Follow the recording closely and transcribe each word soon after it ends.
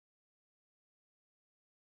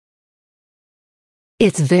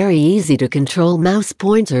It's very easy to control mouse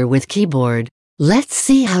pointer with keyboard. Let's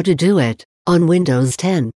see how to do it on Windows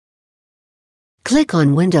 10. Click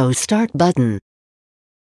on Windows Start button.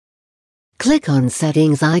 Click on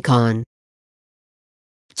Settings icon.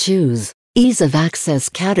 Choose Ease of Access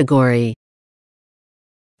category.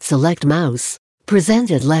 Select Mouse,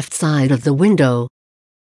 presented left side of the window.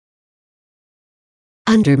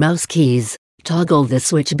 Under Mouse Keys, toggle the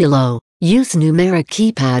switch below. Use numeric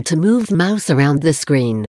keypad to move mouse around the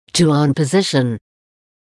screen to on position.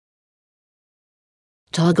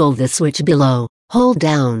 Toggle the switch below. Hold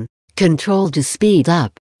down Ctrl to speed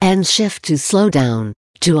up and Shift to slow down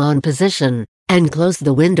to on position and close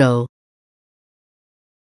the window.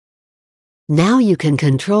 Now you can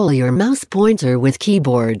control your mouse pointer with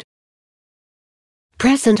keyboard.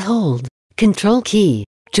 Press and hold Ctrl key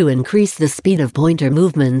to increase the speed of pointer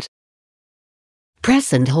movement.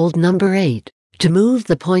 Press and hold number 8 to move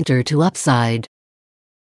the pointer to upside.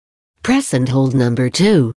 Press and hold number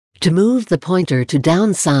 2 to move the pointer to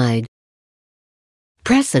downside.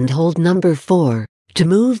 Press and hold number 4 to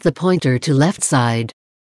move the pointer to left side.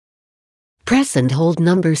 Press and hold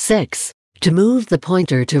number 6 to move the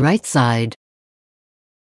pointer to right side.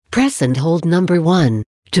 Press and hold number 1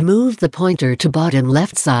 to move the pointer to bottom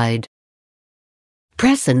left side.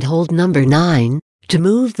 Press and hold number 9 to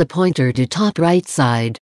move the pointer to top right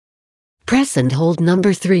side. Press and hold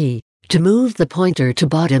number 3 to move the pointer to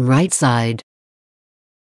bottom right side.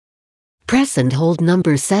 Press and hold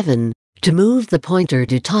number 7 to move the pointer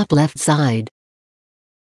to top left side.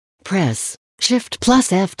 Press Shift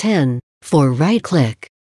plus F10 for right click.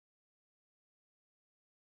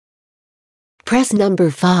 Press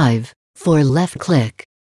number 5 for left click.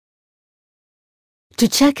 To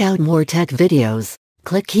check out more tech videos,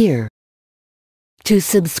 click here. To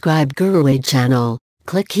subscribe GuruAid channel,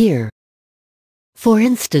 click here. For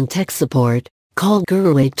instant tech support, call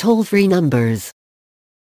GuruAid toll-free numbers